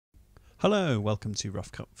Hello, welcome to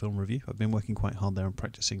Rough Cut Film Review. I've been working quite hard there on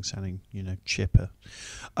practicing sounding, chipper.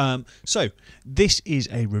 So, this is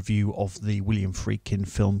a review of the William Friedkin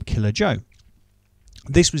film Killer Joe.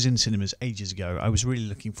 This was in cinemas ages ago. I was really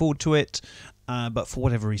looking forward to it, but for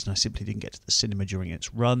whatever reason I simply didn't get to the cinema during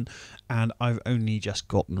its run, and I've only just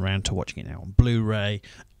gotten around to watching it now on Blu-ray.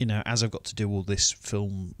 As I've got to do all this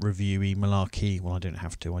film review-y malarkey, well, I don't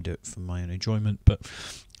have to, I do it for my own enjoyment, but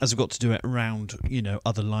as I've got to do it around,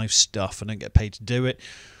 other live stuff and don't get paid to do it,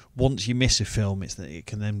 once you miss a film, it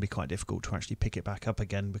can then be quite difficult to actually pick it back up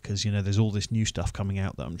again because, there's all this new stuff coming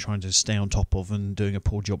out that I'm trying to stay on top of and doing a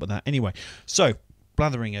poor job at that. Anyway, so,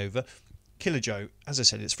 blathering over, Killer Joe, as I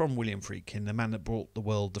said, it's from William Friedkin, the man that brought the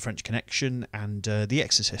world The French Connection and The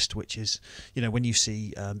Exorcist, which is, when you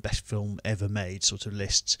see best film ever made sort of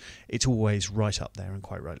lists, it's always right up there and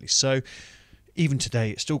quite rightly so. Even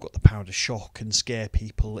today, it's still got the power to shock and scare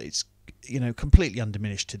people. It's, completely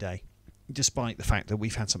undiminished today, despite the fact that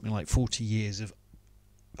we've had something like 40 years of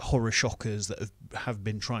horror shockers that have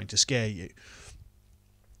been trying to scare you.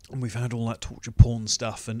 And we've had all that torture porn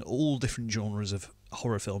stuff and all different genres of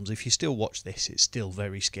horror films. If you still watch this, it's still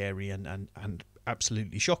very scary and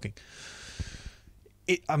absolutely shocking.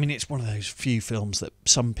 It's one of those few films that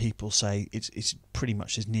some people say it's pretty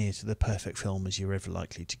much as near to the perfect film as you're ever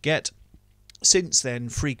likely to get. Since then,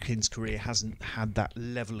 Friedkin's career hasn't had that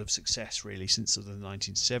level of success really since the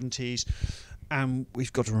 1970s, and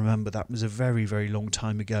we've got to remember that was a very, very long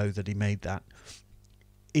time ago that he made that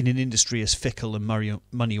in an industry as fickle and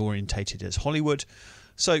money orientated as Hollywood.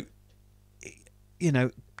 So,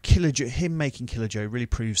 Killer Joe, him making Killer Joe really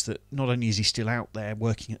proves that not only is he still out there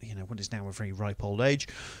working at what is now a very ripe old age,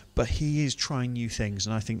 but he is trying new things,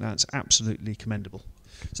 and I think that's absolutely commendable.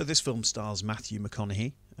 So this film stars Matthew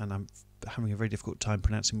McConaughey, and I'm having a very difficult time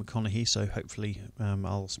pronouncing McConaughey, so hopefully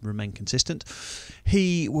I'll remain consistent.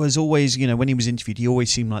 He was always, when he was interviewed, he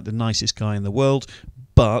always seemed like the nicest guy in the world,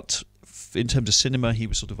 but in terms of cinema, he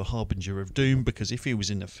was sort of a harbinger of doom, because if he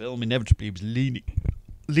was in a film, inevitably he was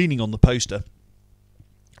leaning on the poster,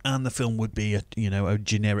 and the film would be a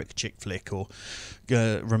generic chick flick or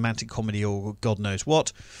romantic comedy or God knows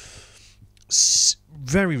what.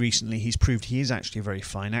 Very recently, he's proved he is actually a very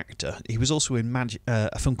fine actor. He was also in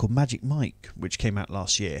a film called Magic Mike, which came out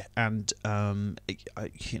last year, and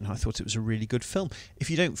I thought it was a really good film. If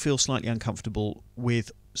you don't feel slightly uncomfortable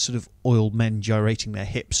with sort of oiled men gyrating their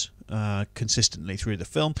hips consistently through the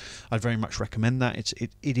film, I'd very much recommend that.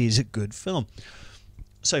 It is a good film.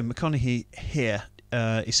 So McConaughey here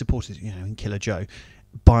is supported, in Killer Joe,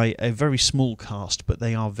 by a very small cast, but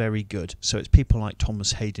they are very good. So it's people like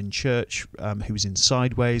Thomas Hayden Church, who was in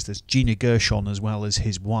Sideways. There's Gina Gershon as well as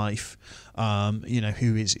his wife,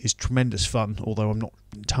 who is tremendous fun, although I'm not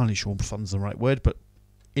entirely sure fun's the right word, but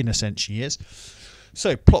in a sense she is.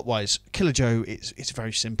 So plot-wise, Killer Joe, it's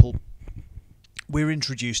very simple. We're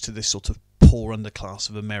introduced to this sort of poor underclass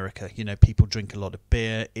of America. People drink a lot of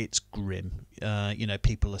beer. It's grim.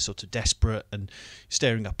 People are sort of desperate and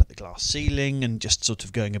staring up at the glass ceiling and just sort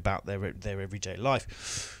of going about their everyday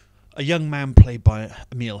life. A young man played by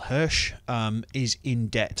Emil Hirsch is in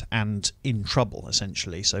debt and in trouble,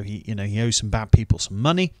 essentially. So he owes some bad people some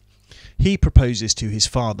money. He proposes to his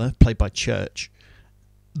father, played by Church,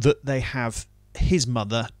 that they have his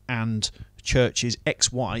mother and Church's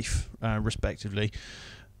ex-wife, respectively,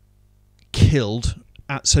 killed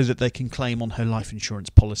so that they can claim on her life insurance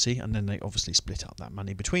policy, and then they obviously split up that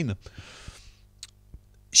money between them.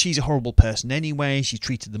 She's a horrible person anyway. She's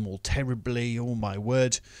treated them all terribly. Oh my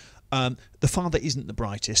word. The father isn't the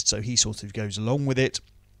brightest, so he sort of goes along with it.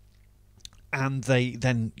 And they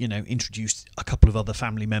then, introduce a couple of other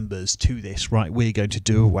family members to this. Right, we're going to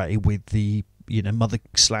do away with the,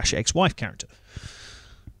 mother/ex-wife character,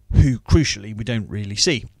 who, crucially, we don't really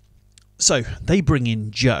see. So they bring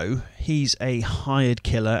in Joe. He's a hired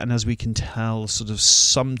killer, and as we can tell, sort of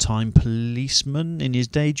sometime policeman in his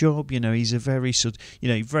day job. He's a very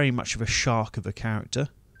very much of a shark of a character.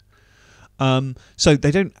 So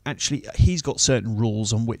they don't actually. He's got certain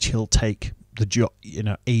rules on which he'll take the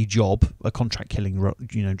job. A contract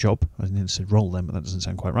killing job. I didn't say role then, but that doesn't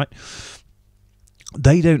sound quite right.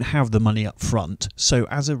 They don't have the money up front, so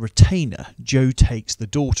as a retainer, Joe takes the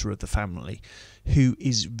daughter of the family, who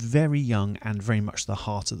is very young and very much the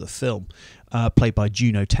heart of the film, played by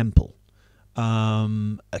Juno Temple,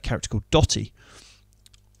 a character called Dottie.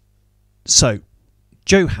 So,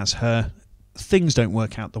 Joe has her, things don't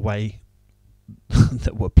work out the way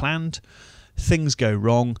that were planned, things go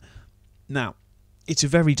wrong. Now, it's a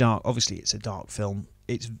very dark, obviously it's a dark film,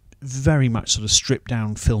 it's very much sort of stripped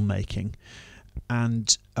down filmmaking.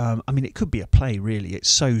 And I mean, it could be a play, really. It's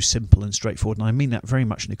so simple and straightforward, and I mean that very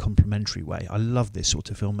much in a complimentary way. I love this sort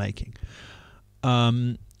of filmmaking.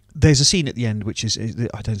 There's a scene at the end, which is,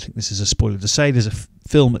 I don't think this is a spoiler to say, there's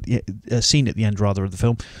a scene at the end rather of the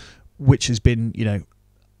film, which has been, you know,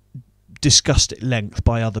 discussed at length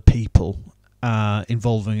by other people,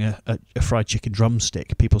 involving a fried chicken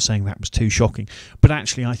drumstick. People saying that was too shocking, but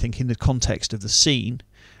actually, I think in the context of the scene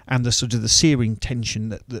and the sort of the searing tension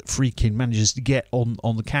that Friedkin manages to get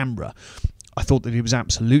on the camera, I thought that it was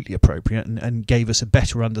absolutely appropriate and gave us a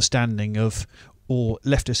better understanding of, or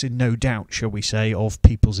left us in no doubt, shall we say, of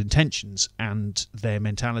people's intentions and their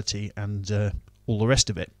mentality and all the rest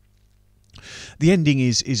of it. The ending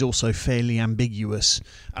is also fairly ambiguous,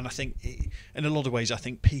 and I think in a lot of ways I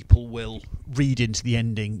think people will read into the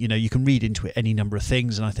ending. You know, you can read into it any number of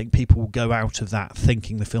things, and I think people will go out of that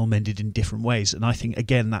thinking the film ended in different ways, and I think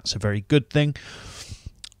again that's a very good thing.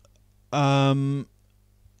 Yeah,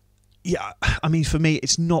 I mean, for me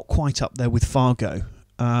it's not quite up there with Fargo,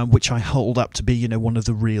 which I hold up to be, you know, one of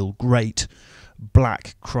the real great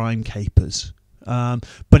black crime capers,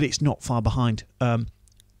 but it's not far behind.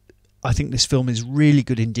 I think this film is really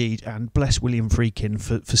good indeed, and bless WIlliam Friedkin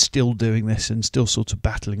for still doing this and still sort of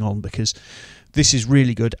battling on, because this is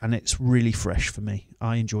really good and it's really fresh for me.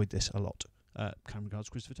 I enjoyed this a lot. Kind regards,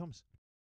 Christopher Thomas.